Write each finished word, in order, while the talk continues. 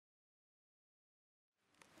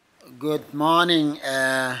Good morning,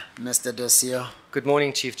 Mr. Dosio. Good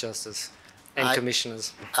morning, Chief Justice and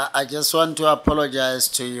Commissioners. I just want to apologize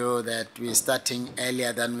to you that we're starting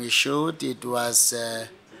earlier than we should. It was,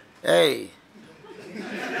 hey,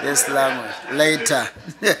 this language, later.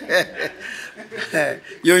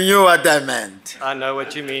 You knew what I meant. I know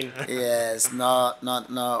what you mean. Yes, no,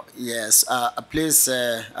 yes. Please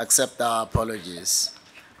accept our apologies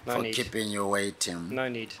for keeping you waiting. No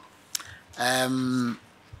need.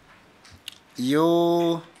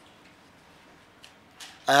 You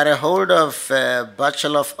are a holder of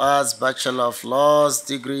Bachelor of Arts, Bachelor of Laws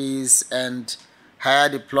degrees and higher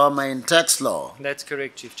diploma in tax law. That's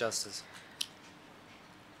correct, Chief Justice.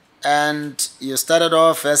 And you started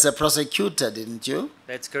off as a prosecutor, didn't you?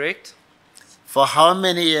 That's correct. For how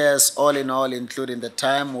many years, all in all, including the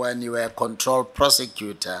time when you were a control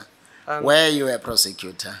prosecutor? Where you were a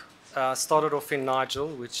prosecutor? I started off in Nigel,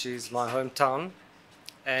 which is my hometown,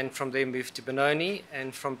 and from there moved to Benoni,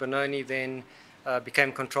 and from Benoni then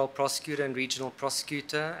became control prosecutor and regional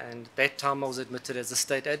prosecutor, and at that time I was admitted as a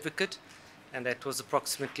state advocate, and that was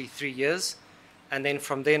approximately 3 years. And then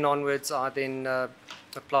from then onwards I then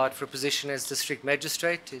applied for a position as district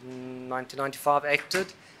magistrate in 1995,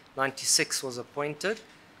 acted, 96 was appointed,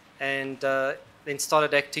 and then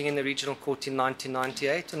started acting in the regional court in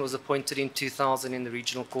 1998 and was appointed in 2000 in the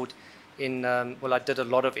regional court in, well, I did a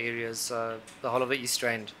lot of areas, the whole of the East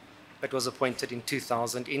Rand, but was appointed in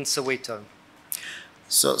 2000 in Soweto.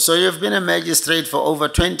 So you've been a magistrate for over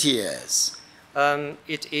 20 years?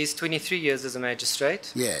 It is 23 years as a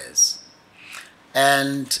magistrate. Yes.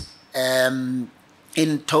 And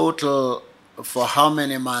in total, for how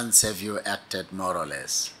many months have you acted, more or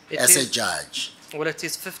less, as a judge? Well, it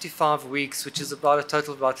is 55 weeks, which is about a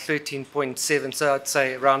total of about 13.7, so I'd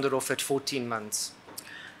say rounded off at 14 months.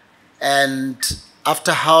 And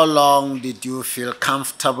after how long did you feel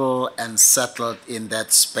comfortable and settled in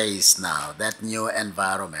that space now, that new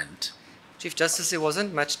environment? Chief Justice, there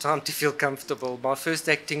wasn't much time to feel comfortable. My first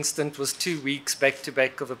acting stint was 2 weeks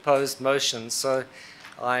back-to-back of opposed motions, so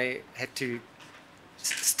I had to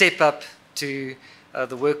step up to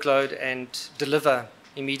the workload and deliver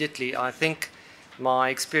immediately. I think my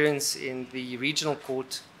experience in the regional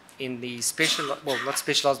court, in the well, not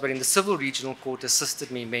specialized, but in the civil regional court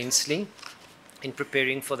assisted me immensely in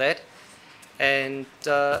preparing for that. And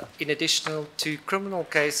in addition to criminal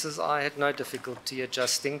cases, I had no difficulty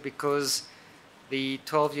adjusting because the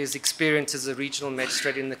 12 years experience as a regional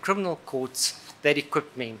magistrate in the criminal courts, that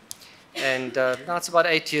equipped me. And now it's about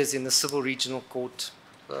 8 years in the civil regional court.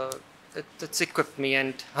 It's equipped me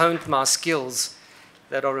and honed my skills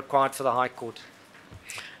that are required for the High Court.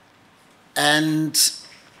 And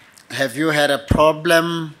have you had a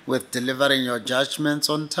problem with delivering your judgments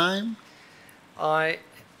on time? My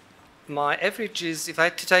average is, if I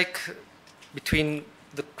had to take between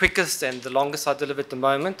the quickest and the longest I deliver at the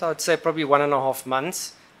moment, I'd say probably 1.5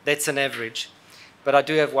 months. That's an average. But I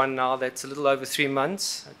do have one now that's a little over 3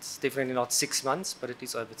 months. It's definitely not 6 months, but it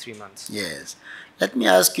is over 3 months. Yes. Let me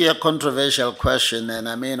ask you a controversial question, and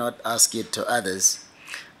I may not ask it to others.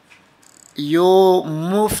 You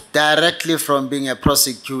moved directly from being a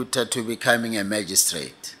prosecutor to becoming a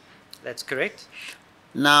magistrate. That's correct.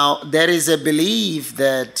 Now, there is a belief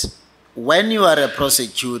that when you are a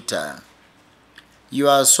prosecutor, you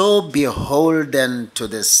are so beholden to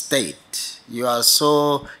the state. You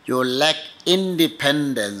lack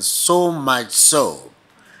independence so much so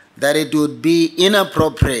that it would be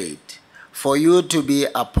inappropriate for you to be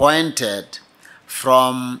appointed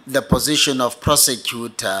from the position of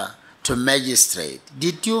prosecutor to magistrate.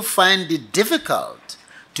 Did you find it difficult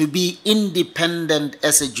to be independent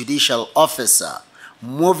as a judicial officer,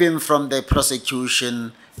 moving from the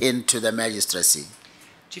prosecution into the magistracy?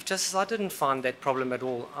 Chief Justice, I didn't find that problem at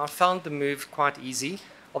all. I found the move quite easy.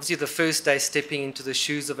 Obviously, the first day stepping into the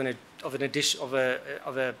shoes of a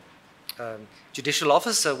judicial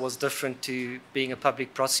officer was different to being a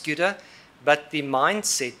public prosecutor, but the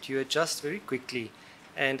mindset, you adjust very quickly,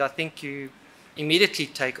 and I think you immediately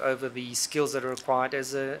take over the skills that are required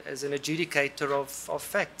as an adjudicator of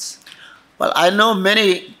facts. Well, I know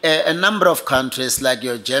a number of countries like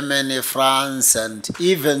your Germany, France, and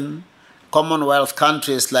even Commonwealth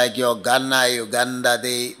countries like your Ghana, Uganda,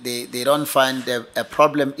 they don't find a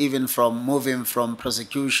problem even from moving from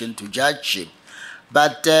prosecution to judgeship.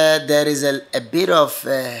 But there is a bit of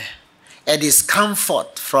a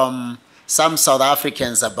discomfort from some South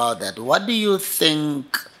Africans about that. What do you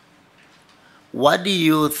think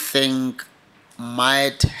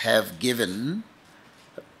might have given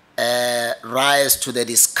rise to the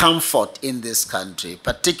discomfort in this country,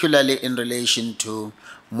 particularly in relation to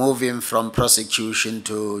moving from prosecution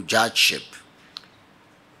to judgeship?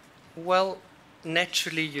 Well,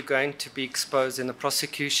 naturally, you're going to be exposed in the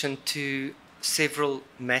prosecution to several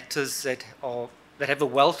matters that have a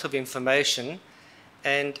wealth of information,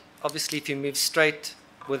 and obviously, if you move straight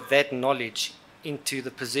with that knowledge into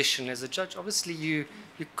the position as a judge, obviously you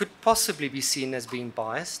could possibly be seen as being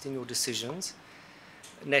biased in your decisions.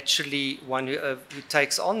 Naturally, one who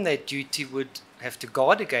takes on that duty would have to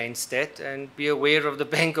guard against that and be aware of the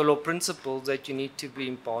Bangalore principle that you need to be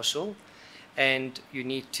impartial and you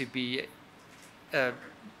need to be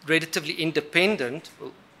relatively independent,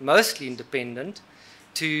 well, mostly independent,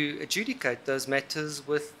 to adjudicate those matters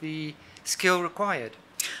with the skill required.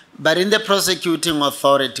 But in the prosecuting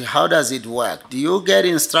authority, how does it work? Do you get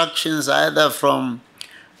instructions either from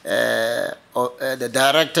the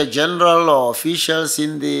Director General or officials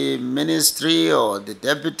in the ministry or the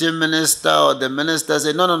Deputy Minister or the Minister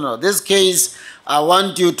say, no, this case, I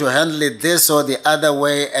want you to handle it this or the other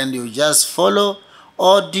way, and you just follow?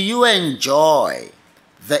 Or do you enjoy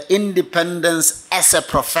the independence as a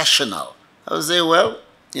professional? I would say, well,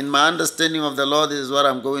 in my understanding of the law, this is what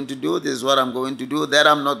I'm going to do, this is what I'm going to do, that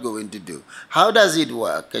I'm not going to do. How does it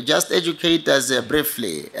work? Just educate us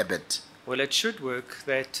briefly a bit. Well, it should work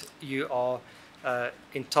that you are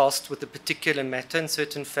entased with a particular matter and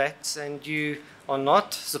certain facts, and you are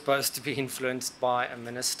not supposed to be influenced by a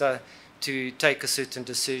minister to take a certain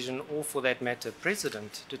decision, or for that matter,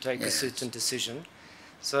 president to take a certain decision.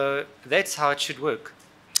 So that's how it should work.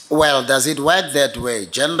 Well, does it work that way,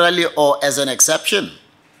 generally or as an exception?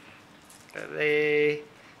 There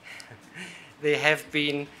have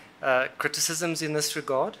been criticisms in this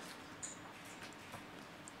regard.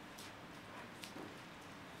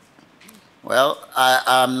 Well,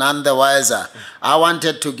 I'm none the wiser. I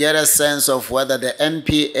wanted to get a sense of whether the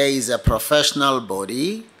NPA is a professional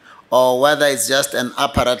body or whether it's just an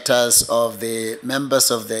apparatus of the members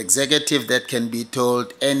of the executive that can be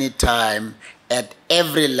told anytime at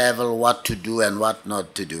every level what to do and what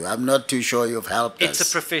not to do. I'm not too sure you've helped us. It's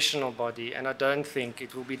a professional body, and I don't think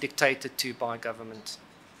it will be dictated to by government.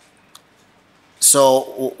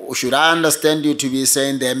 So should I understand you to be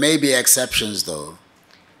saying there may be exceptions, though?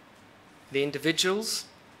 The individuals,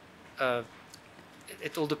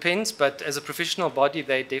 it all depends, but as a professional body,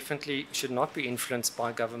 they definitely should not be influenced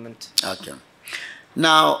by government. Okay.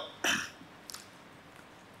 Now,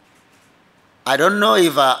 I don't know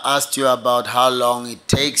if I asked you about how long it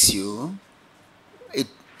takes you.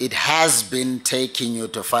 It has been taking you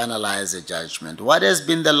to finalize a judgment. What has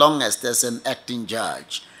been the longest as an acting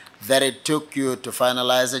judge that it took you to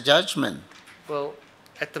finalize a judgment? Well,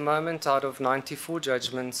 at the moment, out of 94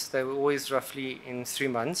 judgments, they were always roughly in 3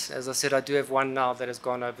 months. As I said, I do have one now that has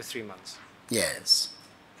gone over 3 months. Yes.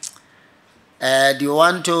 Do you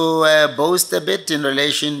want to boast a bit in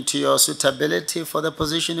relation to your suitability for the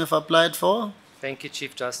position you've applied for? Thank you,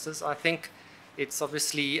 Chief Justice. I think it's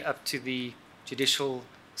obviously up to the Judicial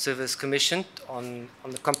Service Commission on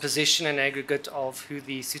the composition and aggregate of who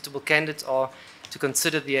the suitable candidates are to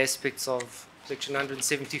consider the aspects of Section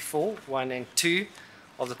 174, 1 and 2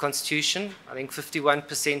 of the Constitution. I think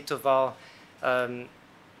 51% of our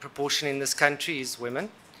proportion in this country is women.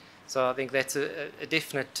 So I think that's a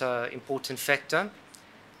definite important factor.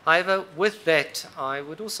 However, with that, I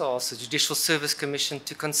would also ask the Judicial Service Commission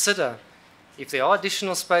to consider if there are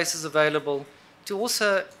additional spaces available, to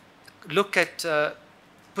also look at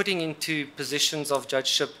putting into positions of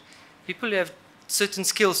judgeship people who have certain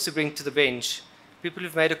skills to bring to the bench, people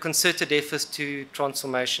who've made a concerted effort to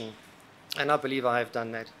transformation. And I believe I have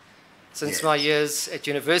done that. Since my years at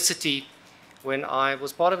university, when I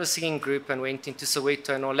was part of a singing group and went into Soweto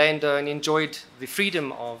and Orlando and enjoyed the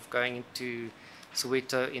freedom of going into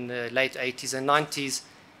Soweto in the late 80s and 90s,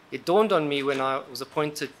 it dawned on me when I was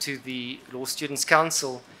appointed to the Law Students'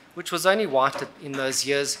 Council, which was only white in those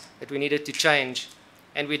years, that we needed to change.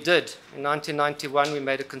 And we did. In 1991, we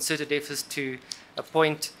made a concerted effort to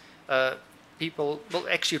appoint people, well,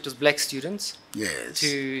 actually it was black students,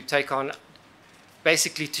 to take on,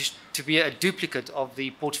 basically to be a duplicate of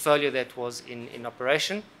the portfolio that was in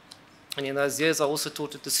operation. And in those years, I also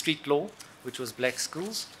taught at the street law, which was black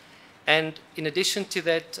schools. And in addition to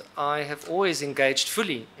that, I have always engaged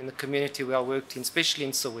fully in the community where I worked in, especially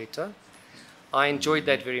in Soweto. I enjoyed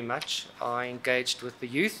that very much. I engaged with the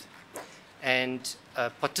youth and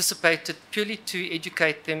participated purely to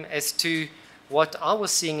educate them as to what I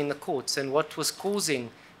was seeing in the courts and what was causing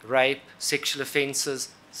rape, sexual offences,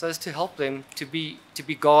 so as to help them to be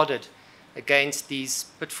guarded against these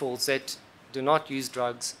pitfalls that do not use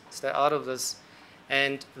drugs, stay out of this.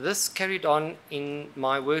 And this carried on in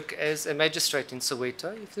my work as a magistrate in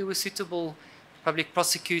Soweto. If there were suitable public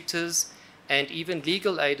prosecutors, and even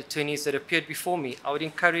legal aid attorneys that appeared before me, I would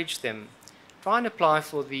encourage them, try and apply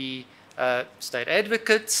for the state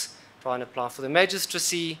advocates, try and apply for the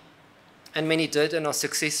magistracy, and many did and are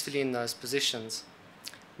successfully in those positions.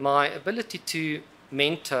 My ability to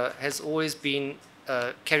mentor has always been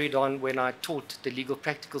carried on when I taught the Legal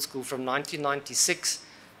Practical School from 1996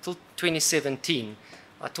 till 2017.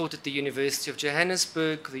 I taught at the University of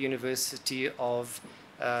Johannesburg, the University of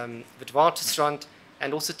Witwatersrand,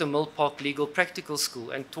 and also at the Mill Park Legal Practical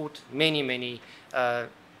School, and taught many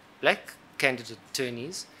black candidate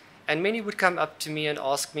attorneys. And many would come up to me and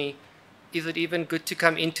ask me, is it even good to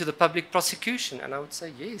come into the public prosecution? And I would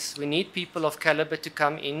say, yes, we need people of caliber to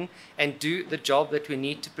come in and do the job that we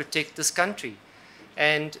need to protect this country.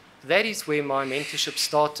 And that is where my mentorship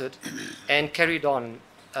started and carried on.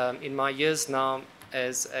 In my years now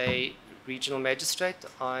as a regional magistrate,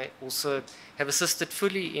 I also have assisted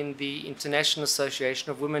fully in the International Association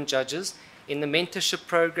of Women Judges in the mentorship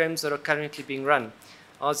programs that are currently being run.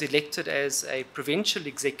 I was elected as a provincial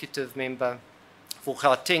executive member for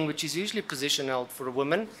Gauteng, which is usually a position held for a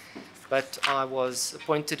woman, but I was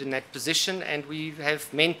appointed in that position, and we have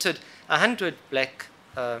mentored 100 black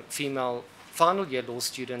female final year law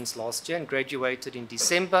students last year and graduated in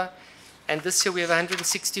December. And this year we have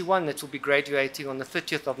 161 that will be graduating on the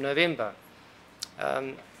 30th of November.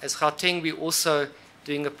 As Gauteng, we're also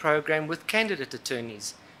doing a program with candidate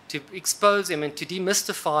attorneys to expose them and to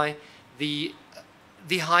demystify the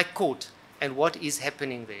High Court and what is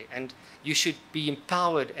happening there. And you should be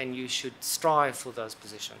empowered and you should strive for those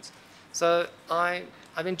positions. So I've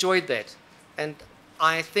enjoyed that. And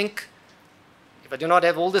I think if I do not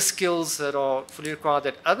have all the skills that are fully required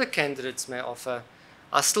that other candidates may offer,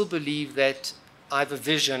 I still believe that I have a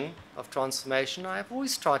vision of transformation. I have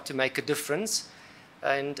always tried to make a difference.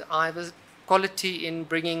 And I have a quality in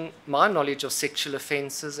bringing my knowledge of sexual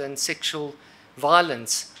offences and sexual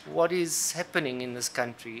violence, what is happening in this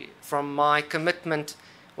country, from my commitment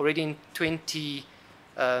already in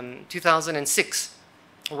 2006,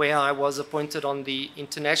 where I was appointed on the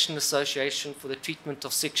International Association for the Treatment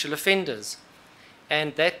of Sexual Offenders.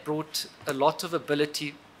 And that brought a lot of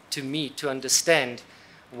ability to me to understand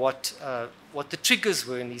what the triggers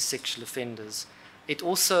were in these sexual offenders. It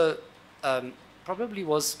also probably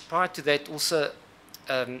was, prior to that, also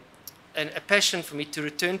a passion for me to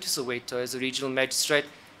return to Soweto as a regional magistrate,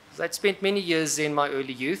 because I'd spent many years there in my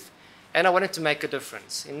early youth, and I wanted to make a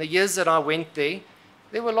difference. In the years that I went there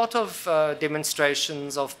were a lot of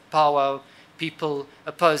demonstrations of power, people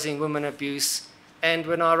opposing women abuse, and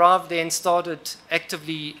when I arrived there and started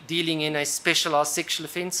actively dealing in a specialized sexual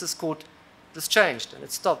offences court, this changed and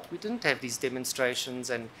it stopped. We didn't have these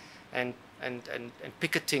demonstrations and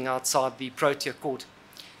picketing outside the Protea court.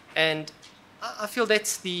 And I feel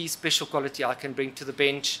that's the special quality I can bring to the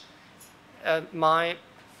bench. My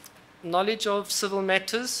knowledge of civil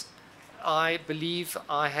matters, I believe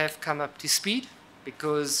I have come up to speed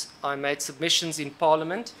because I made submissions in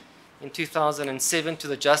Parliament in 2007 to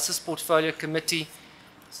the Justice Portfolio Committee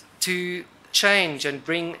to change and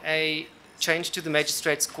bring a change to the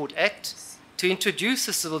Magistrates Court Act to introduce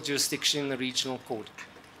a civil jurisdiction in the regional court.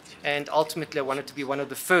 And ultimately I wanted to be one of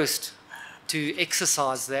the first to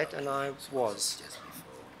exercise that, and I was.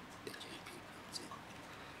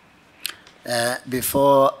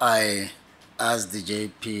 Before I ask the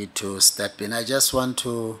JP to step in, I just want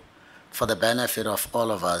to, for the benefit of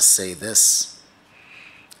all of us, say this.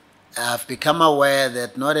 I've become aware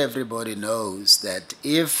that not everybody knows that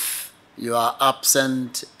if you are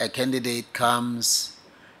absent, a candidate comes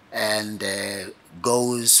and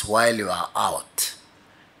goes while you are out.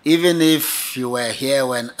 Even if you were here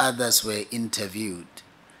when others were interviewed,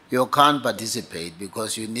 you can't participate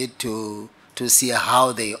because you need to see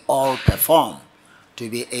how they all perform to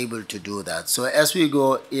be able to do that. So as we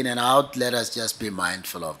go in and out, let us just be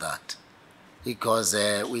mindful of that, because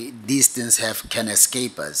these things can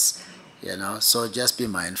escape us, you know, so just be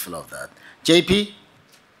mindful of that. JP?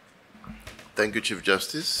 Thank you, Chief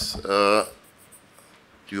Justice. Do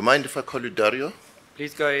you mind if I call you Dario?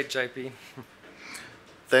 Please go ahead, JP.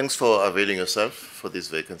 Thanks for availing yourself for this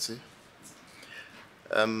vacancy.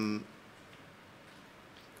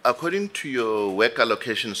 According to your work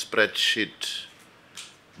allocation spreadsheet,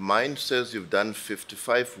 mine says you've done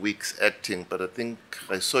 55 weeks acting, but I think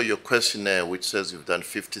I saw your questionnaire which says you've done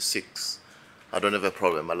 56. I don't have a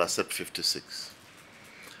problem, I'll accept 56.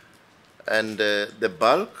 And the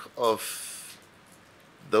bulk of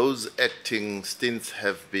those acting stints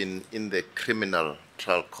have been in the criminal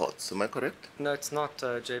trial courts, am I correct? No, it's not,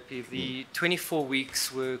 JP. The 24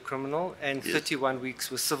 weeks were criminal and Yes. 31 weeks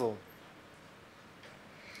were civil.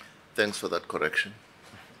 Thanks for that correction.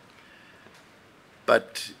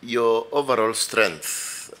 But your overall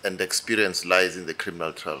strength and experience lies in the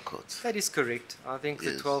criminal trial courts. That is correct. I think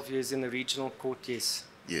the Yes. 12 years in the regional court, yes.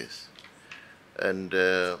 Yes. And,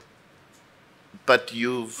 but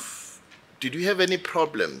did you have any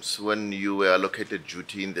problems when you were allocated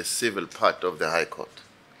duty in the civil part of the High Court?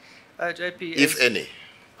 JP, If any?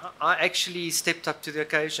 I actually stepped up to the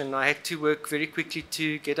occasion. I had to work very quickly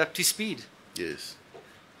to get up to speed. Yes.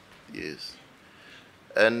 Yes.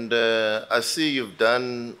 And I see you've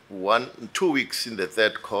done 2 weeks in the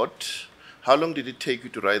third court. How long did it take you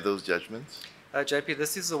to write those judgments? JP,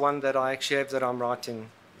 this is the one that I actually have that I'm writing.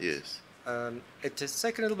 Yes. It has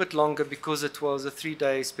taken a little bit longer because it was a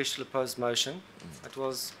 3-day special opposed motion. It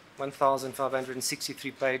was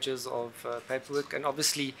 1,563 pages of paperwork, and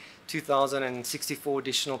obviously 2,064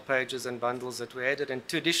 additional pages and bundles that were added, and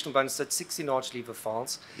 2 additional bundles, that's 60 large lever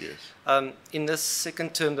files. Yes. In this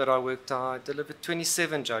second term that I worked, I delivered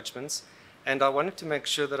 27 judgments, and I wanted to make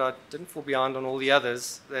sure that I didn't fall behind on all the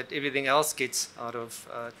others, that everything else gets out of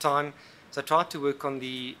time. So I tried to work on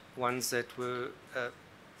the ones that were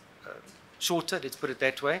shorter, let's put it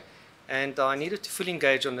that way. And I needed to fully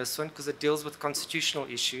engage on this one because it deals with constitutional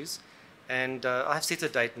issues. And I've set a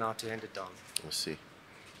date now to hand it down. I see.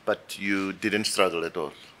 But you didn't struggle at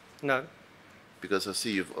all? No. Because I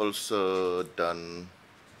see you've also done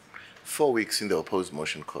 4 weeks in the opposed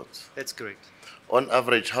motion courts. That's correct. On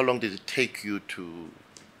average, how long did it take you to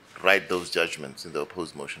write those judgments in the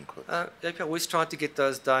opposed motion court? I always try to get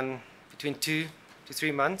those done between 2 to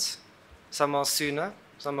 3 months. Some are sooner,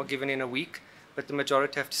 some are given in a week. But the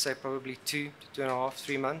majority have to say probably 2 to 2.5,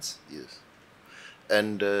 3 months. Yes.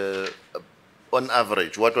 And on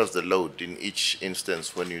average, what was the load in each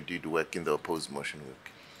instance when you did work in the opposed motion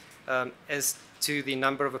work? As to the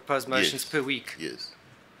number of opposed motions Yes. per week. Yes.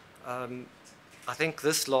 I think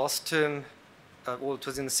this last term, well, it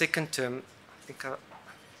was in the second term, I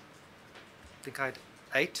think I had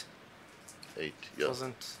 8. 8, yeah. It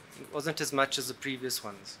wasn't as much as the previous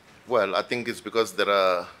ones. Well, I think it's because there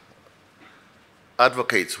are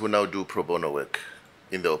advocates who now do pro bono work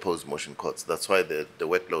in the opposed motion courts. That's why the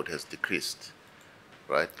workload has decreased,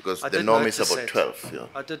 right? Because I the did norm is notice about that. 12. Yeah.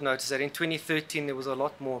 I did notice that in 2013 there was a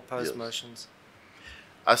lot more opposed Yes. motions.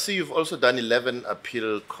 I see you've also done 11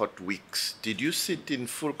 appeal court weeks. Did you sit in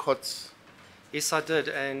full courts? Yes, I did,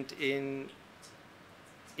 and in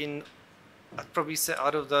I'd probably say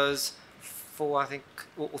out of those 4, I think,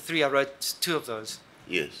 or 3, I wrote 2 of those.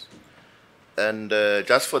 Yes. And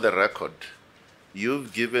just for the record,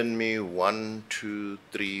 you've given me 1, 2,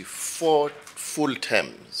 3, 4 full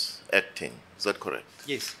terms acting. Is that correct?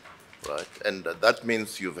 Yes. Right. And that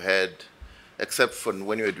means you've had, except for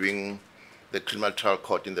when you were doing the criminal trial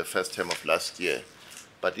court in the first term of last year,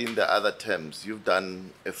 but in the other terms, you've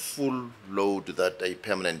done a full load that a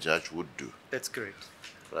permanent judge would do. That's correct.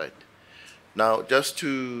 Right. Now, just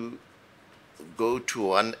to go to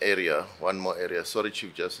one more area. Sorry,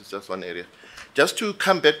 Chief Justice, just one area. Just to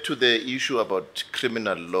come back to the issue about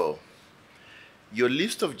criminal law, your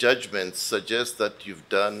list of judgments suggests that you've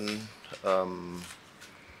done,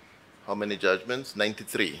 how many judgments?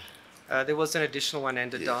 93. There was an additional one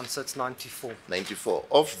handed Yes. down, so it's 94. 94.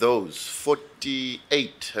 Of those,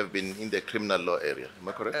 48 have been in the criminal law area. Am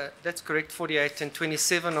I correct? That's correct, 48, and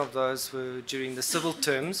 27 of those were during the civil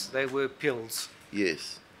terms. They were appeals.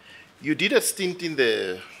 Yes. You did a stint in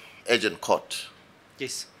the agent court.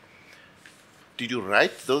 Yes. Did you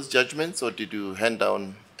write those judgments or did you hand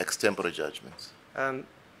down extempore judgments?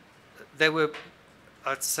 They were,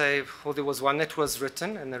 I'd say, well, there was one that was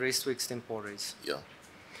written and the rest were extempores. Yeah.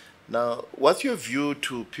 Now, what's your view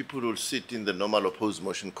to people who sit in the normal opposed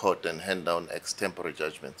motion court and hand down extempore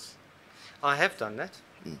judgments? I have done that,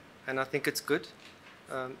 and I think it's good.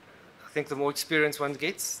 I think the more experience one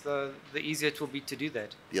gets, the easier it will be to do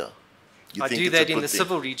that. Yeah. You I think do it's a that in good the thing?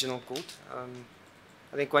 civil regional court.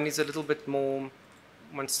 I think one is a little bit more,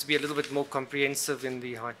 wants to be a little bit more comprehensive in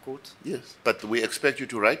the High Court. Yes, but we expect you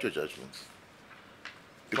to write your judgments.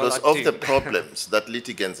 Because I of do. the problems that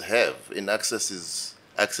litigants have in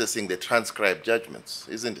accessing the transcribed judgments,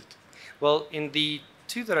 isn't it? Well, in the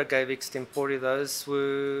 2 that I gave extempore, those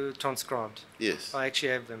were transcribed. Yes, I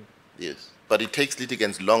actually have them. yes. But it takes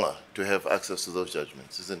litigants longer to have access to those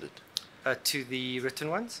judgments, isn't it? To the written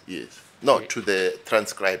ones? Yes. No, Yeah. to the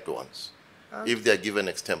transcribed ones, if they are given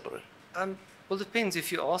extempore. Well, it depends.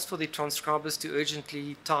 If you ask for the transcribers to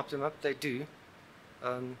urgently type them up, they do.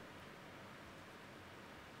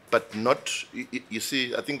 But not, you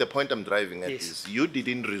see, I think the point I'm driving at Yes. is you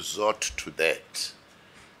didn't resort to that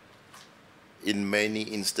in many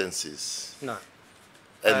instances. No.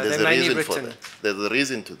 And there's they're a mainly reason for written. that. There's a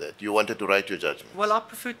reason to that. You wanted to write your judgment. Well, I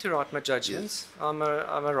prefer to write my judgments. Yes. I'm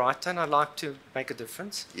a writer and I like to make a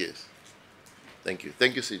difference. Yes. Thank you.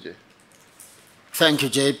 Thank you, CJ. Thank you,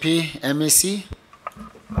 JP. MEC?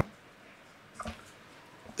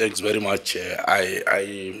 Thanks very much. I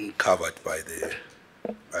am covered by the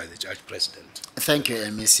Judge President. Thank you,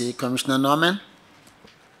 MEC. Commissioner Norman?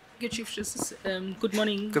 Thank you, Chief Justice. Good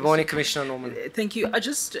morning. Good morning, Commissioner Norman. Thank you. I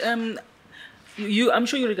just, I'm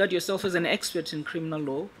sure you regard yourself as an expert in criminal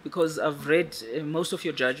law because I've read most of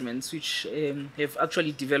your judgments, which have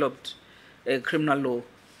actually developed criminal law.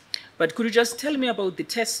 But could you just tell me about the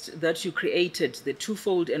test that you created, the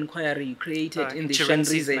twofold inquiry you created in the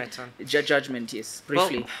Chirenzi's Shandrize judgment? Yes,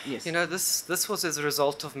 briefly. Well, yes. you know, this was as a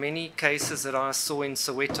result of many cases that I saw in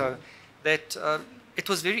Soweto that it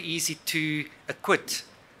was very easy to acquit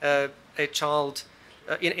a child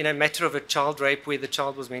in a matter of a child rape where the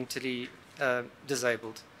child was mentally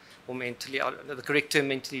disabled, or mentally, the correct term,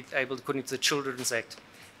 mentally able according to the Children's Act.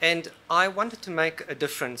 And I wanted to make a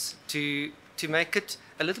difference to make it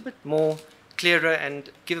a little bit more clearer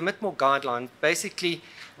and give a bit more guideline. Basically,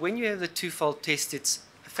 when you have the twofold test, it's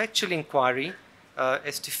a factual inquiry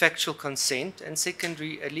as to factual consent, and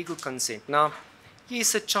secondary, a legal consent. Now,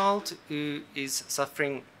 yes, a child who is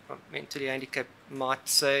suffering from mentally handicapped might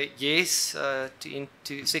say yes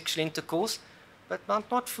to sexual intercourse, but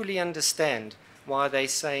might not fully understand why they're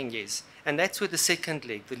saying yes. And that's where the second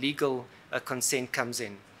leg, the legal consent, comes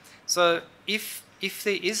in. So if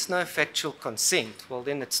there is no factual consent, well,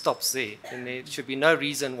 then it stops there. And there should be no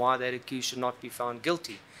reason why that accused should not be found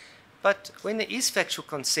guilty. But when there is factual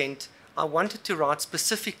consent, I wanted to write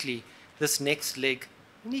specifically this next leg.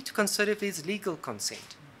 We need to consider if there's legal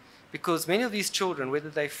consent. Because many of these children, whether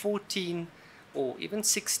they're 14 or even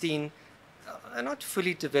 16, are not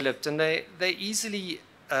fully developed, and they're easily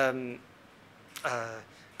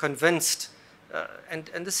convinced,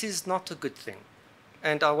 and this is not a good thing.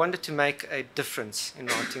 And I wanted to make a difference in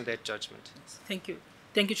writing that judgment. Thank you.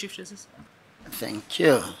 Thank you, Chief Justice. Thank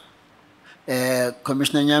you.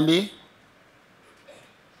 Commissioner Nyambi?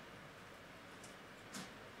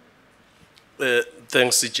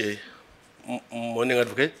 Thanks, CJ. Morning,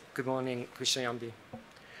 Advocate. Good morning, Commissioner Nyambi.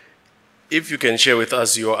 If you can share with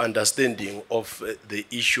us your understanding of the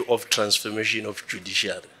issue of transformation of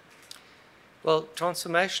judiciary. Well,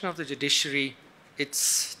 transformation of the judiciary,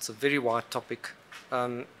 it's a very wide topic.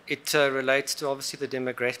 It relates to obviously the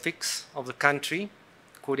demographics of the country,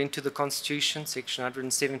 according to the Constitution, Section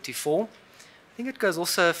 174. I think it goes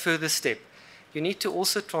also a further step. You need to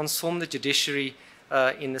also transform the judiciary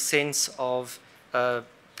in the sense of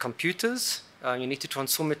computers. You need to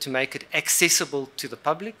transform it to make it accessible to the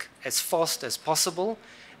public as fast as possible,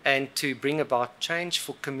 and to bring about change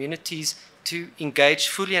for communities to engage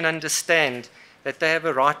fully and understand that they have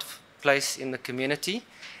a right place in the community.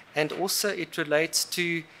 And also it relates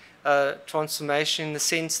to transformation in the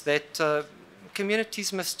sense that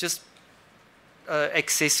communities must just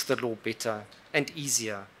access the law better and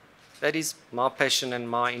easier. That is my passion and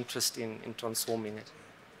my interest in transforming it.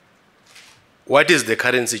 What is the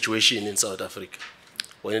current situation in South Africa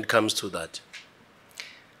when it comes to that?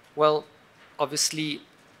 Well, obviously,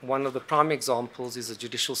 one of the prime examples is the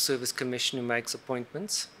Judicial Service Commission, who makes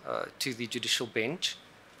appointments to the judicial bench.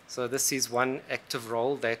 So this is one active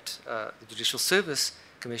role that the Judicial Service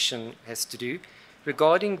Commission has to do.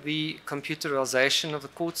 Regarding the computerization of the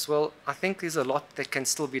courts, well, I think there's a lot that can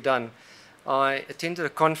still be done. I attended a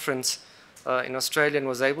conference in Australia and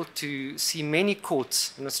was able to see many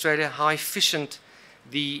courts in Australia, how efficient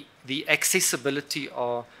the accessibility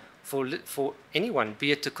are for anyone,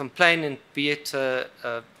 be it a complainant, be it a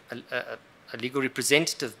legal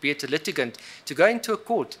representative, be it a litigant, to go into a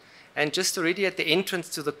court and just already at the entrance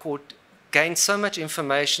to the court gain so much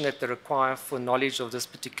information that they require for knowledge of this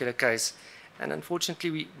particular case. And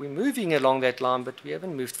unfortunately, we're moving along that line, but we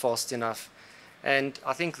haven't moved fast enough. And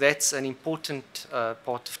I think that's an important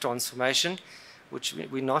part of transformation, which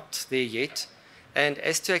we're not there yet. And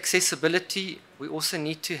as to accessibility, we also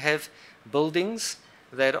need to have buildings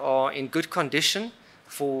that are in good condition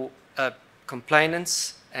for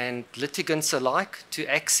complainants and litigants alike to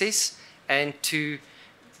access and to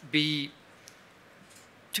be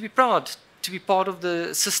proud, to be part of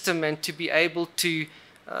the system, and to be able to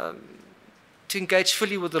engage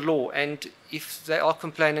fully with the law, and if they are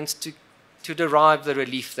complainants, to derive the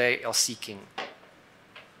relief they are seeking.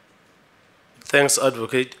 Thanks,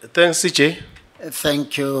 Advocate. Thanks, CJ.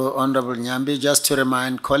 Thank you, Honorable Nyambi. Just to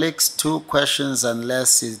remind colleagues, 2 questions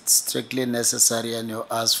unless it's strictly necessary and you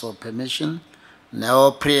ask for permission.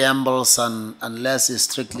 No preambles unless it's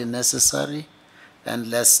strictly necessary. And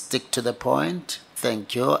let's stick to the point.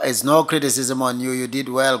 Thank you. It's no criticism on you. You did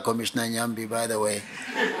well, Commissioner Nyambi, by the way.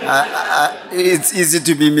 It's easy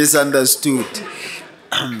to be misunderstood.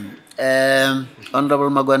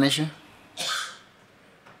 Honorable Magwanisha.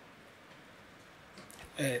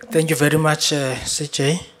 Thank you very much,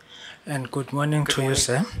 CJ, and good morning to you,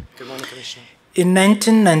 sir. Good morning, Commissioner. In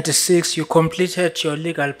 1996, you completed your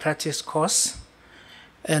legal practice course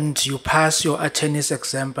and you passed your attorney's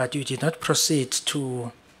exam, but you did not proceed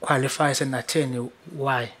to qualify as an attorney.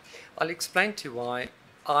 Why? I'll explain to you why.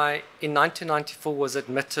 I, in 1994, was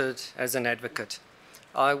admitted as an advocate.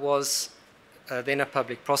 I was then a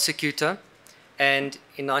public prosecutor, and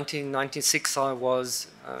in 1996, I was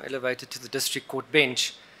elevated to the district court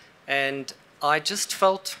bench. And I just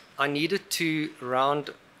felt I needed to round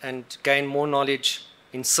and gain more knowledge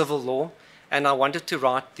in civil law, and I wanted to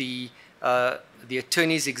write the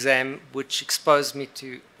attorney's exam, which exposed me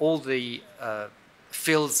to all the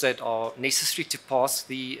fields that are necessary to pass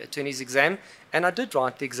the attorney's exam. And I did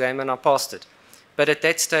write the exam and I passed it. But at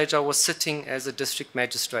that stage, I was sitting as a district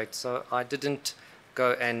magistrate, so I didn't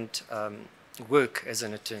go and work as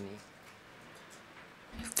an attorney.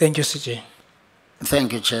 Thank you, CJ.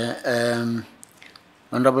 Thank you, Chair.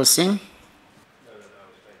 Honorable Singh?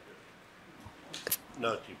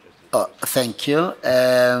 No, Chief Justice. Oh, thank you.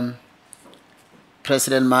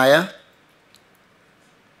 President Maya?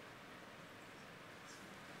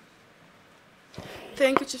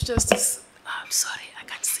 Thank you, Chief Justice. I'm sorry, I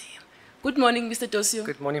can't see him. Good morning, Mr. Dosio.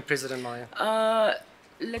 Good morning, President Maya.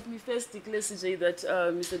 Let me first declare, CJ, that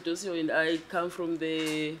Mr. Dosio and I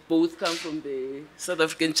both come from the South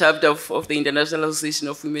African chapter of the International Association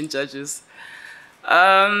of Women Judges.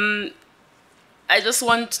 I just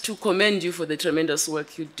want to commend you for the tremendous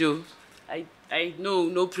work you do. I know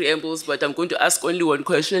no preambles, but I'm going to ask only one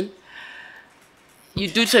question. You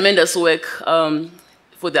do tremendous work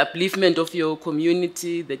for the upliftment of your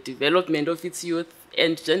community, the development of its youth,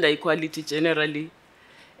 and gender equality generally.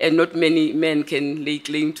 And not many men can lay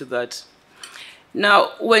claim to that.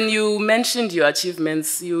 Now, when you mentioned your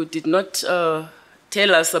achievements, you did not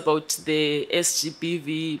tell us about the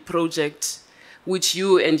SGBV project, which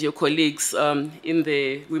you and your colleagues in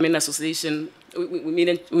the Women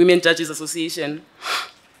Judges Association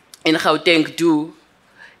in Gauteng do.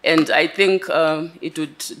 And I think it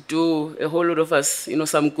would do a whole lot of us,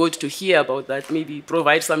 some good to hear about that, maybe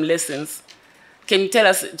provide some lessons. Can you tell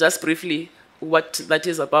us just briefly what that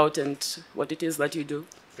is about and what it is that you do?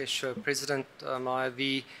 Yes, sure. President Maya,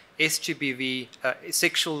 the SGBV,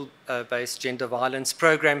 Sexual-Based Gender Violence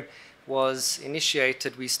Program, was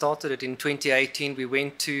initiated. We started it in 2018. We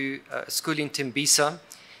went to a school in Tembisa.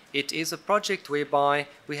 It is a project whereby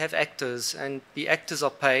we have actors, and the actors are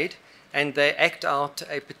paid, and they act out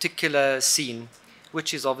a particular scene,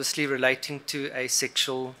 which is obviously relating to a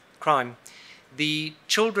sexual crime. The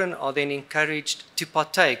children are then encouraged to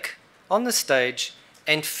partake on the stage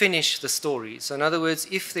and finish the story. So in other words,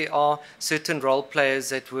 if there are certain role players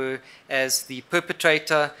that were as the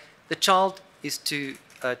perpetrator, the child is to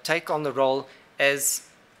take on the role as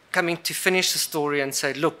coming to finish the story and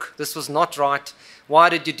say, look, this was not right, why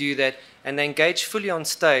did you do that? And they engage fully on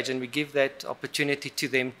stage, and we give that opportunity to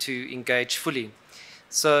them to engage fully.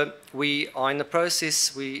 So we are in the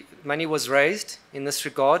process, money was raised in this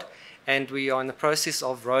regard, and we are in the process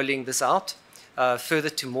of rolling this out further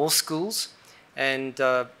to more schools. And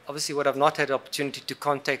obviously what I've not had the opportunity to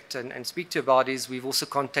contact and speak to about is we've also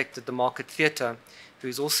contacted the Market Theatre, who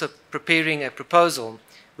is also preparing a proposal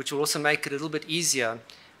which will also make it a little bit easier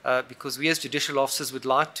because we as judicial officers would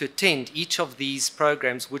like to attend each of these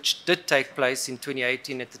programs, which did take place in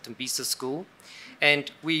 2018 at the Tembisa School. And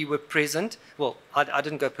we were present. Well, I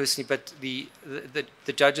didn't go personally, but the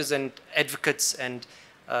judges and advocates and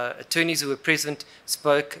attorneys who were present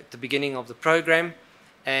spoke at the beginning of the program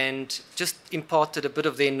and just imparted a bit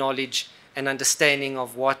of their knowledge and understanding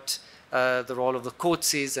of what the role of the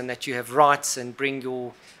courts is, and that you have rights and bring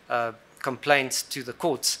your complaints to the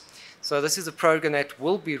courts. So this is a program that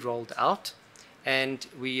will be rolled out, and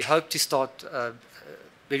we hope to start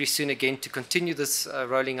very soon again to continue this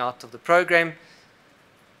rolling out of the program.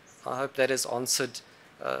 I hope that has answered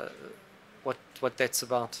what that's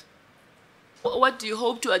about. What do you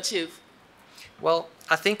hope to achieve? Well,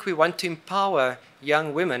 I think we want to empower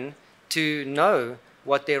young women to know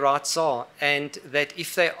what their rights are, and that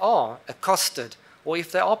if they are accosted or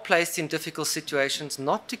if they are placed in difficult situations,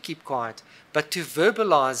 not to keep quiet, but to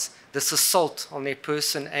verbalize this assault on their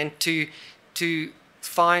person, and to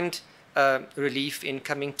find relief in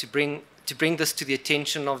coming to bring this to the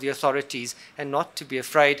attention of the authorities, and not to be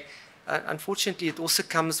afraid. Unfortunately, it also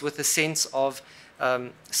comes with a sense of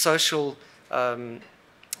social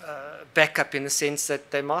backup in the sense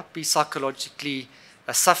that they might be psychologically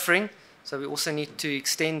suffering. So we also need to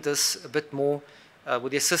extend this a bit more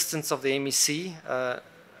with the assistance of the MEC.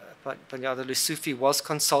 Panyada Lusufi was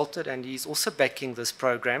consulted and he's also backing this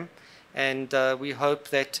program. And we hope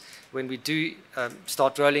that when we do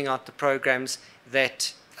start rolling out the programs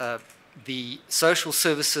that the social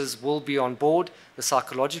services will be on board, the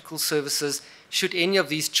psychological services, should any of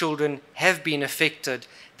these children have been affected,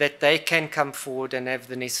 that they can come forward and have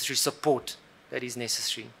the necessary support that is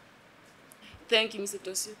necessary. Thank you, Mr.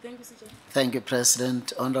 Dosio. Thank you, Sir. Thank you,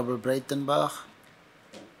 President. Honorable Breitenbach.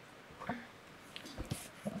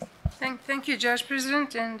 Thank you, Judge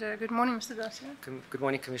President, and good morning, Mr. Dosio. Good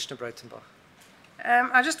morning, Commissioner Breitenbach.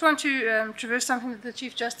 I just want to traverse something that the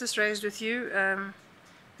Chief Justice raised with you,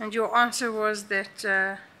 and your answer was that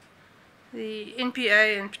the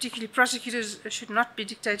NPA and particularly prosecutors should not be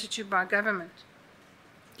dictated to by government.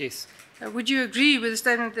 Yes. Would you agree with the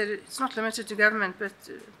statement that it's not limited to government, but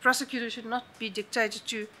prosecutors should not be dictated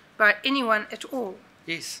to by anyone at all?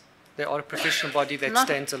 Yes. They are a professional body that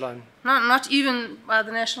stands alone. Not even by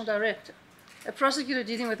the national director. A prosecutor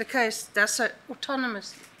dealing with a case does so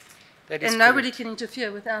autonomously. And nobody can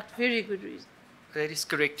interfere without very good reason. That is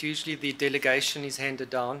correct. Usually the delegation is handed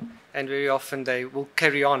down, and very often they will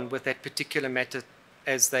carry on with that particular matter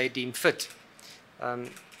as they deem fit.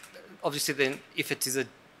 Obviously, then, if it is a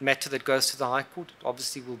matter that goes to the High Court,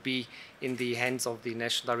 obviously will be in the hands of the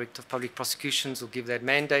National Director of Public Prosecutions, will give that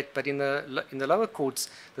mandate. But in the lower courts,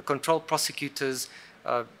 the control prosecutors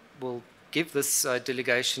will give this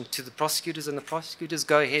delegation to the prosecutors, and the prosecutors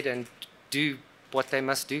go ahead and do what they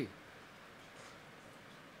must do.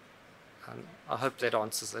 I hope that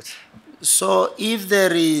answers it. So if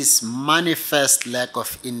there is manifest lack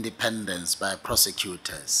of independence by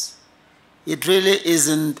prosecutors, it really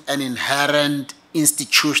isn't an inherent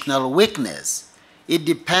institutional weakness. It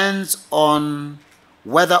depends on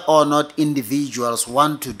whether or not individuals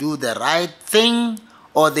want to do the right thing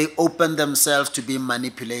or they open themselves to be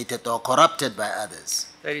manipulated or corrupted by others.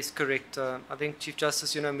 That is correct. I think, Chief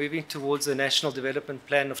Justice, moving towards the National Development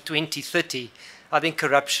Plan of 2030, I think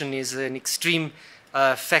corruption is an extreme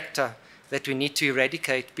factor that we need to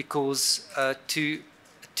eradicate, because to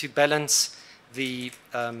balance the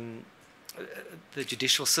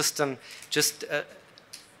judicial system, just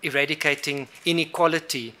eradicating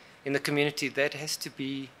inequality in the community, that has to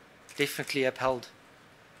be definitely upheld.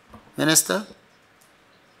 Minister?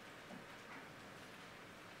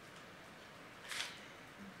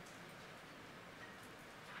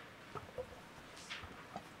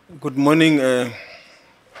 Good morning.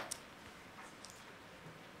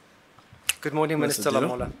 Good morning, Minister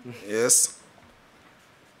Lamola. Yes.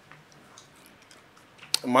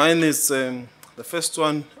 Mine is the first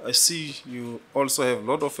one. I see you also have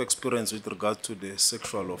a lot of experience with regard to the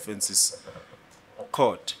sexual offences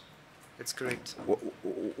court. That's correct.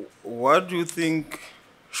 What do you think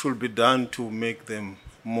should be done to make them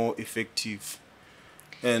more effective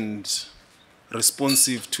and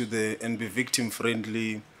responsive to and be victim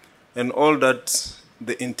friendly, and all that,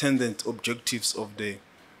 the intended objectives of the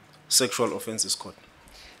Sexual Offences Court?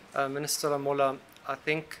 Minister Lamola, I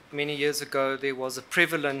think many years ago there was a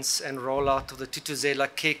prevalence and rollout of the Tutuzela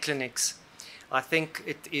care clinics. I think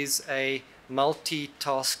it is a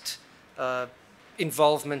multitasked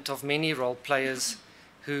involvement of many role players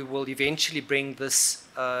who will eventually bring this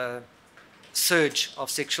surge of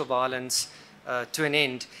sexual violence to an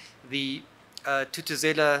end. The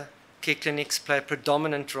Tutuzela care clinics play a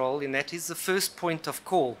predominant role in that. Is the first point of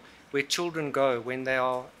call where children go when they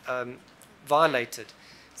are violated.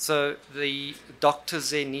 So the doctors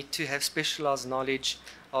there need to have specialized knowledge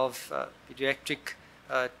of pediatric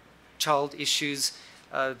child issues,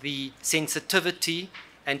 the sensitivity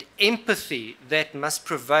and empathy that must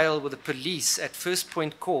prevail with the police at first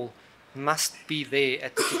point call must be there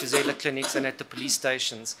at the Tutuzela clinics and at the police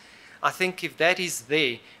stations. I think if that is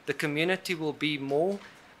there, the community will be more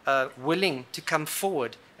willing to come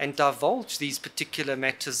forward and divulge these particular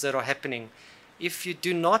matters that are happening. If you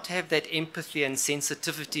do not have that empathy and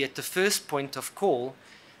sensitivity at the first point of call,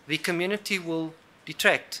 the community will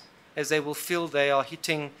detract, as they will feel they are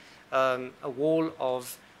hitting a wall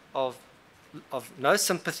of no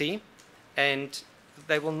sympathy, and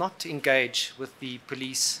they will not engage with the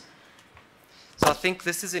police. So I think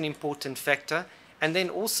this is an important factor. And then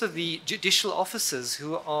also the judicial officers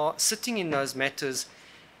who are sitting in those matters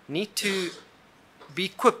need to be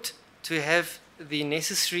equipped to have the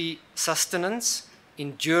necessary sustenance,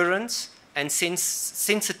 endurance, and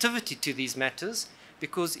sensitivity to these matters,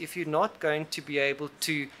 because if you're not going to be able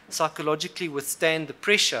to psychologically withstand the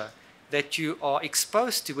pressure that you are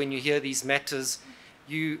exposed to when you hear these matters,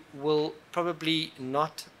 you will probably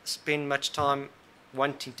not spend much time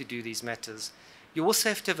wanting to do these matters. You also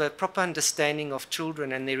have to have a proper understanding of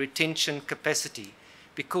children and their retention capacity,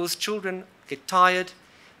 because children get tired.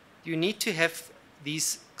 You need to have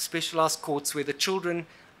these specialized courts where the children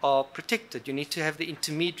are protected. You need to have the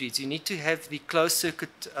intermediaries. You need to have the closed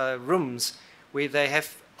circuit rooms where they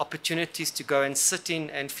have opportunities to go and sit in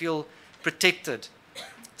and feel protected.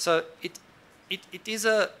 So it is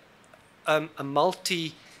a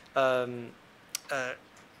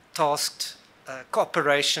multi-tasked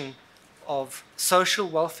cooperation of social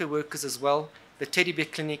welfare workers as well. The Teddy Bear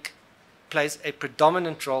Clinic plays a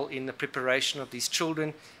predominant role in the preparation of these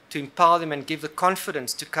children to empower them and give the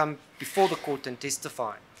confidence to come before the court and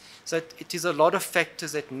testify. So it is a lot of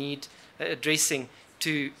factors that need addressing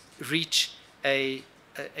to reach a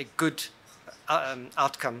good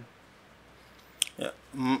outcome. Yeah.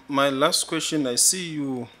 My last question, I see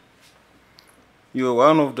you are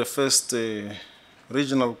one of the first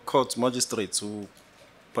regional court magistrates who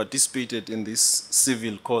participated in this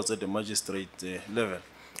civil courts at the magistrate level.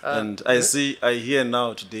 And I hear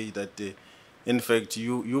now today that in fact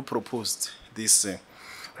you proposed this.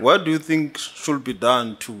 What do you think should be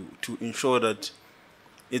done to ensure that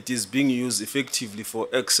it is being used effectively for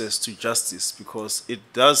access to justice? Because it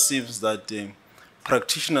does seem that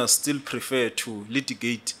practitioners still prefer to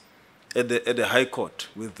litigate at the High Court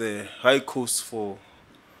with the high costs for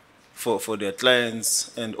their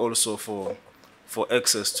clients and also for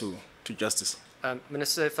access to justice.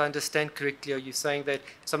 Minister, if I understand correctly, are you saying that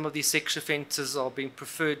some of these sex offences are being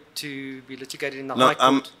preferred to be litigated in the High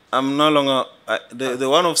Court? I'm no longer the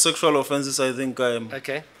one of sexual offences. I think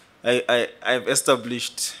okay. I've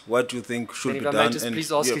established what you think should be done. If I may just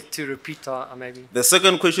please ask you to repeat, maybe. The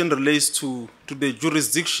second question relates to the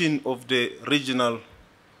jurisdiction of the regional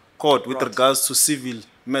court with regards to civil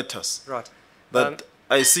matters. Right. But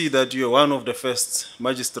I see that you are one of the first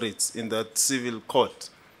magistrates in that civil court.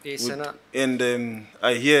 Yes, and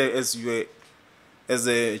I hear as the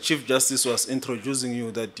Chief Justice was introducing you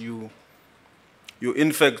that you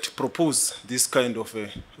in fact propose this kind of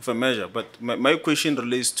a measure. But my question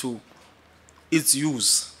relates to its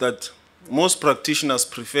use, that most practitioners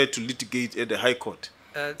prefer to litigate at the High Court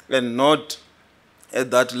and not at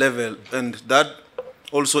that level, and that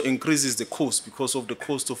also increases the cost because of the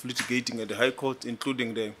cost of litigating at the High Court,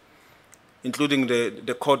 including the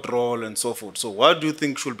court roll and so forth. So what do you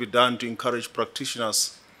think should be done to encourage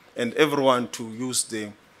practitioners and everyone to use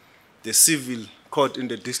the civil court in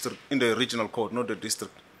the regional court, not the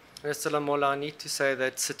district? Mr. Lamola, I need to say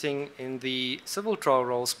that sitting in the civil trial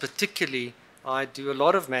roles, particularly, I do a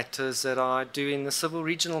lot of matters that I do in the civil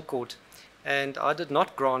regional court, and I did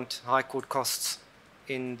not grant High Court costs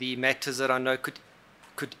in the matters that I know could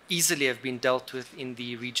easily have been dealt with in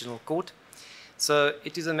the regional court. So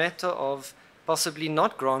it is a matter of possibly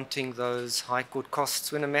not granting those High Court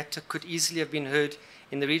costs when a matter could easily have been heard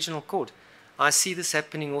in the regional court. I see this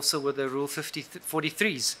happening also with the Rule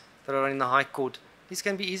 43s that are in the High Court. These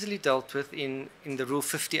can be easily dealt with in the Rule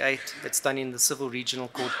 58 that's done in the civil regional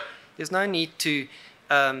court. There's no need to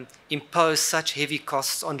impose such heavy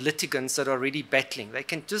costs on litigants that are already battling. They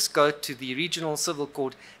can just go to the regional civil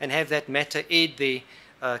court and have that matter aired there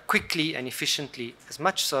quickly and efficiently, as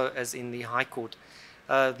much so as in the High Court.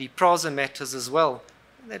 The PRASA matters as well,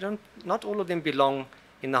 not all of them belong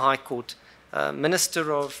in the High Court.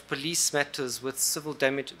 Minister of Police matters with civil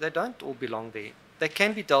damage, they don't all belong there. They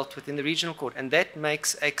can be dealt with in the regional court, and that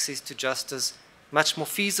makes access to justice much more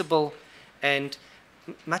feasible and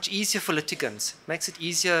much easier for litigants. It makes it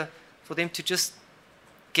easier for them to just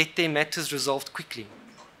get their matters resolved quickly.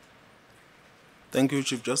 Thank you,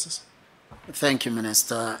 Chief Justice. Thank you,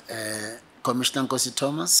 Minister. Commissioner Nkosi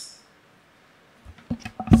Thomas.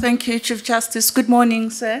 Thank you, Chief Justice. Good morning,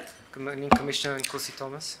 sir. Good morning, Commissioner Nkosi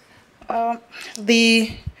Thomas.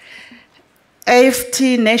 The AFT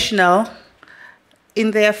National,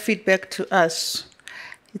 in their feedback to us,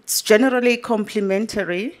 it's generally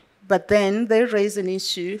complimentary, but then they raise an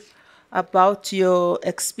issue about your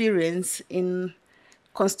experience in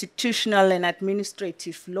constitutional and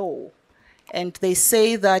administrative law. And they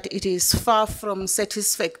say that it is far from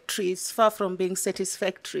satisfactory, it's far from being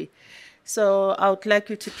satisfactory. So I would like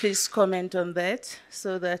you to please comment on that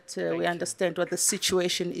so that we understand what the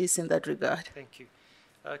situation is in that regard. Thank you.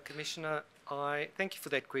 Commissioner, I thank you for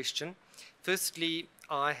that question. Firstly,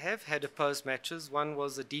 I have had opposed matters. One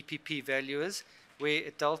was the DPP valuers, where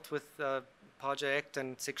it dealt with PAJA Act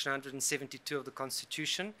and Section 172 of the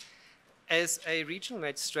Constitution. As a regional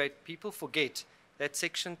magistrate, people forget that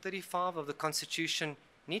Section 35 of the Constitution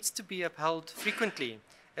needs to be upheld frequently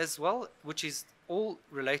as well, which is all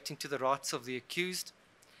relating to the rights of the accused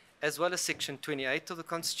as well as Section 28 of the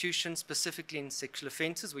Constitution, specifically in sexual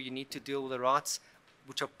offences, where you need to deal with the rights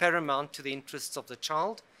which are paramount to the interests of the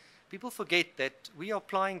child. People forget that we are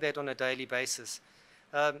applying that on a daily basis.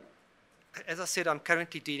 As I said, I'm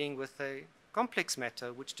currently dealing with a complex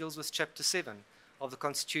matter which deals with Chapter 7 of the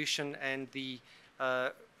Constitution and the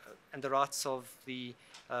rights of the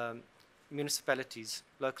municipalities,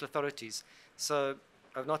 local authorities. So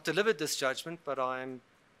I've not delivered this judgment, but I'm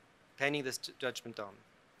handing this judgment down.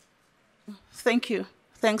 Thank you.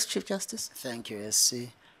 Thanks, Chief Justice. Thank you,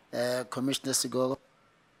 SC. Commissioner Sigolo.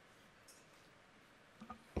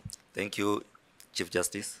 Thank you, Chief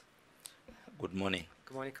Justice. Good morning.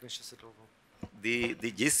 Good morning, Commissioner Sidlovo. The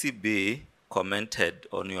GCB commented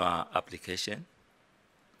on your application,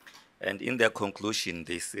 and in their conclusion,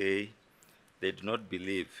 they say they do not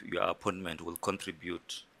believe your appointment will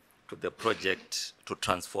contribute to the project to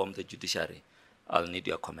transform the judiciary. I'll need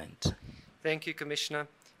your comment. Thank you, Commissioner.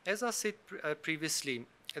 As I said previously,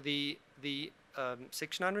 the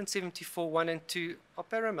Section 174(1) and 2 are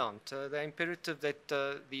paramount. They're imperative that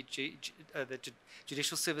the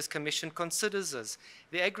Judicial Service Commission considers us.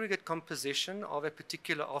 The aggregate composition of a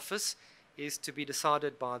particular office is to be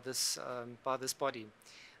decided by this body.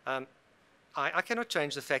 I cannot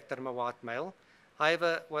change the fact that I'm a white male.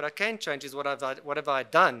 However, what I can change is what have I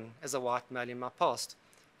done as a white male in my past.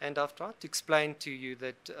 And I've tried to explain to you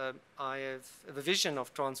that I have a vision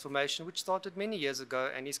of transformation which started many years ago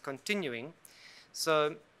and is continuing.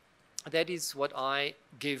 So that is what I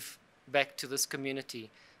give back to this community.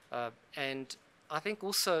 And I think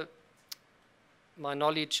also my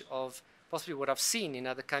knowledge of possibly what I've seen in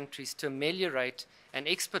other countries to ameliorate and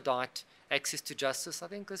expedite access to justice, I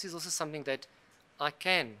think this is also something that I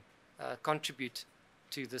can contribute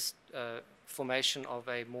to this formation of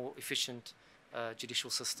a more efficient judicial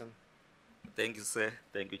system. Thank you, sir.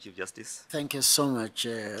 Thank you, Chief Justice. Thank you so much,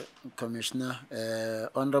 Commissioner.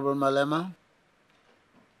 Honorable Malema.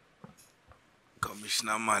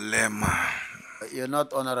 Commissioner Malema. You're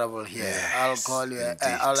not honorable here. Yes, I'll call you,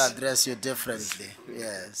 indeed. I'll address you differently.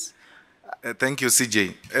 Yes. Thank you,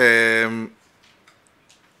 CJ.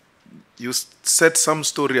 You said some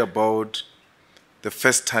story about the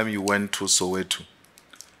first time you went to Soweto.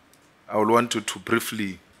 I would want you to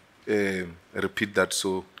briefly repeat that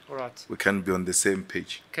so All right. we can be on the same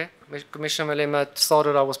page. Okay. Commissioner Malema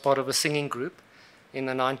started, I was part of a singing group in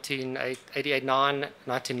the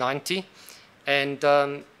 1989-1990. And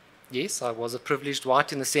yes, I was a privileged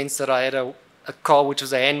white in the sense that I had a car which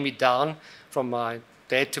was a hand-me-down from my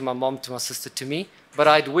dad to my mom to my sister to me. But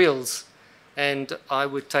I had wheels. And I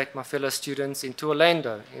would take my fellow students into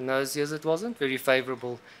Orlando. In those years, it wasn't very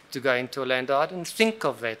favorable to go into Orlando. I didn't think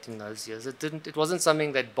of that in those years. It wasn't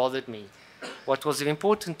something that bothered me. What was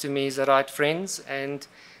important to me is that I had friends, and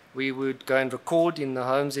we would go and record in the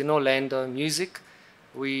homes in Orlando music.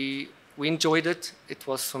 We enjoyed it. It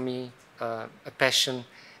was for me a passion,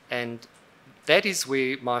 and that is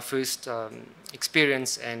where my first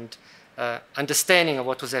experience and understanding of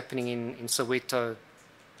what was happening in Soweto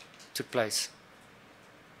took place.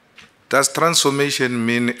 Does transformation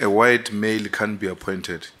mean a white male can be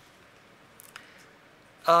appointed?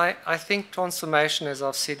 I think transformation, as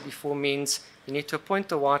I've said before, means you need to appoint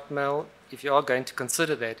a white male, if you are going to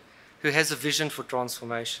consider that, who has a vision for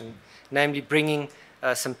transformation, namely bringing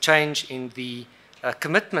some change in the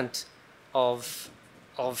commitment of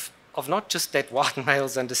not just that white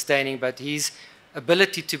male's understanding, but his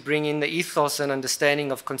ability to bring in the ethos and understanding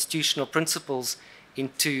of constitutional principles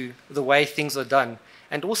into the way things are done,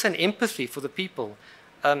 and also an empathy for the people.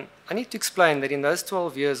 I need to explain that in those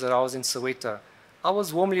 12 years that I was in Soweto, I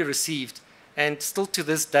was warmly received, and still to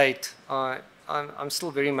this date, I'm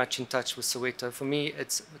still very much in touch with Soweto. For me,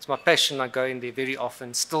 it's my passion. I go in there very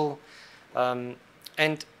often still, and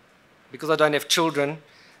because I don't have children,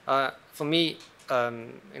 for me,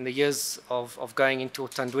 in the years of going into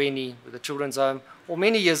Otandweni with the children's home, or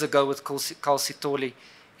many years ago with Carl Sitoli,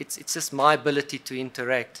 it's just my ability to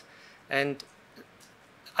interact. And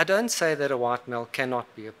I don't say that a white male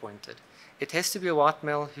cannot be appointed. It has to be a white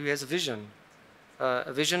male who has a vision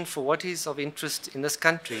for what is of interest in this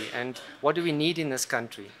country and what do we need in this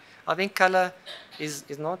country. I think color is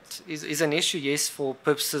an issue, yes, for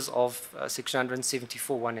purposes of Section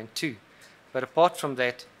 174(1) and 2. But apart from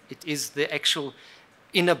that, it is the actual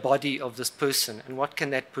inner body of this person and what can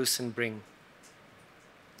that person bring.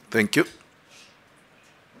 Thank you.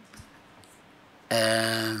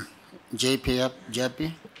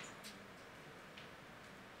 JP.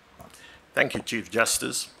 Thank you, Chief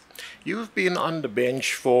Justice. You've been on the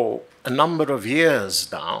bench for a number of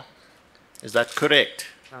years now. Is that correct?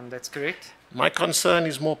 That's correct. My concern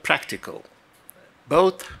is more practical.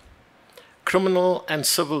 Both criminal and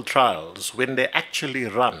civil trials, when they actually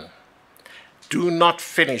run, do not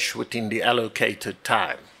finish within the allocated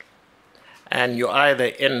time, and you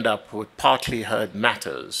either end up with partly heard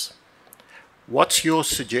matters. What's your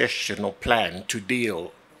suggestion or plan to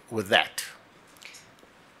deal with that?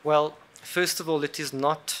 Well, first of all, it is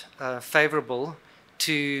not favorable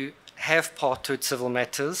to have part-heard civil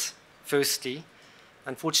matters, firstly.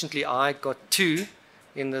 Unfortunately, I got 2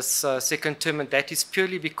 in this second term, and that is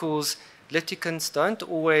purely because litigants don't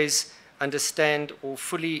always understand or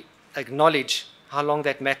fully acknowledge how long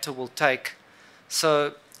that matter will take.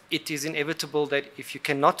 So it is inevitable that if you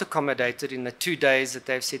cannot accommodate it in the 2 days that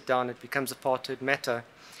they've set down, it becomes a part-heard matter.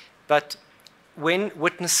 But when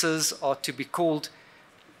witnesses are to be called,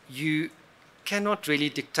 you cannot really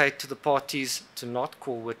dictate to the parties to not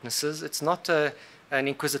call witnesses. It's not an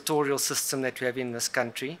inquisitorial system that we have in this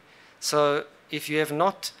country. So if you have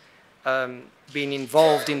not been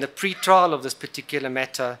involved in the pre-trial of this particular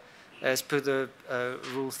matter, as per the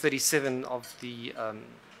Rule 37 of the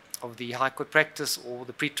High Court practice, or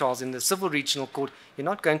the pre-trials in the Civil Regional Court, you're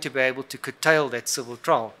not going to be able to curtail that civil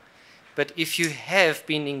trial. But if you have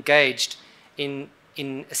been engaged in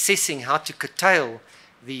assessing how to curtail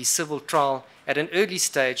the civil trial at an early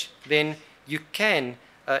stage, then you can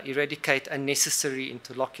eradicate unnecessary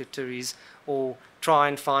interlocutories or try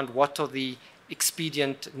and find what are the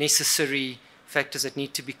expedient, necessary factors that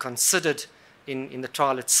need to be considered in the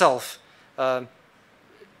trial itself.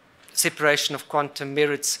 Separation of quantum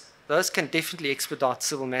merits, those can definitely expedite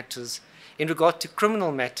civil matters. In regard to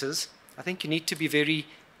criminal matters, I think you need to be very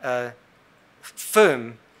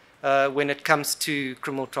firm when it comes to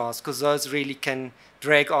criminal trials, because those really can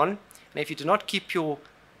drag on. And if you do not keep your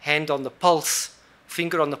hand on the pulse,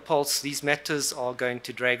 finger on the pulse, these matters are going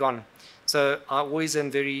to drag on. So I always am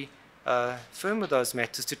very firm with those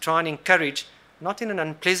matters, to try and encourage, not in an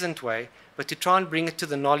unpleasant way, but to try and bring it to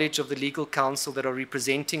the knowledge of the legal counsel that are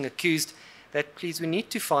representing accused, that please, we need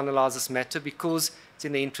to finalize this matter because it's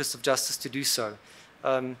in the interest of justice to do so.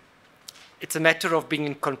 It's a matter of being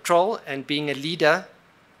in control and being a leader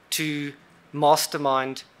to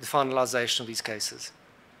mastermind the finalization of these cases.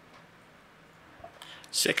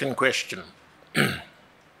 Second question.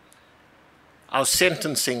 Our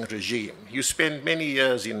sentencing regime, you spent many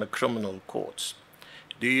years in the criminal courts.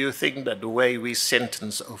 Do you think that the way we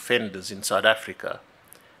sentence offenders in South Africa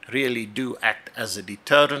really do act as a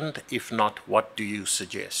deterrent? If not, what do you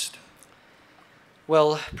suggest?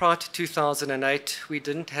 Well, prior to 2008, we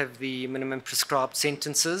didn't have the minimum prescribed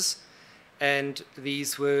sentences, and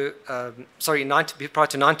these were, prior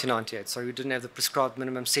to 1998, we didn't have the prescribed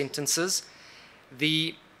minimum sentences.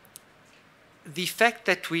 The fact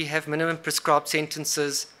that we have minimum prescribed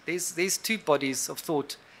sentences, there's 2 bodies of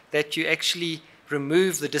thought that you actually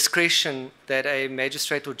remove the discretion that a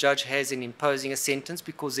magistrate or judge has in imposing a sentence,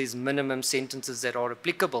 because there's minimum sentences that are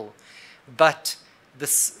applicable. But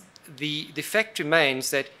the fact remains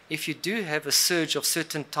that if you do have a surge of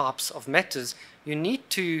certain types of matters, you need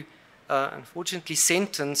to, unfortunately,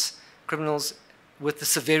 sentence criminals with the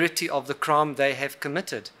severity of the crime they have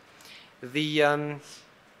committed. The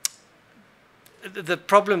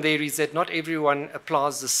problem there is that not everyone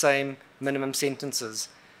applies the same minimum sentences.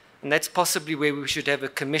 And that's possibly where we should have a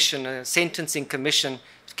commission, a sentencing commission,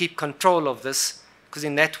 to keep control of this, because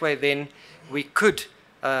in that way then we could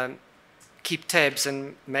keep tabs,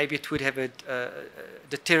 and maybe it would have a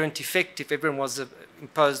deterrent effect if everyone was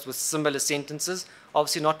imposed with similar sentences.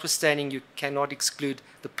 Obviously, notwithstanding, you cannot exclude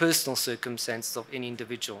the personal circumstances of any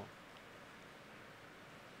individual.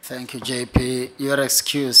 Thank you, JP. Your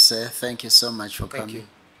excuse, sir. Thank you so much for coming.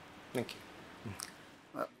 Thank you.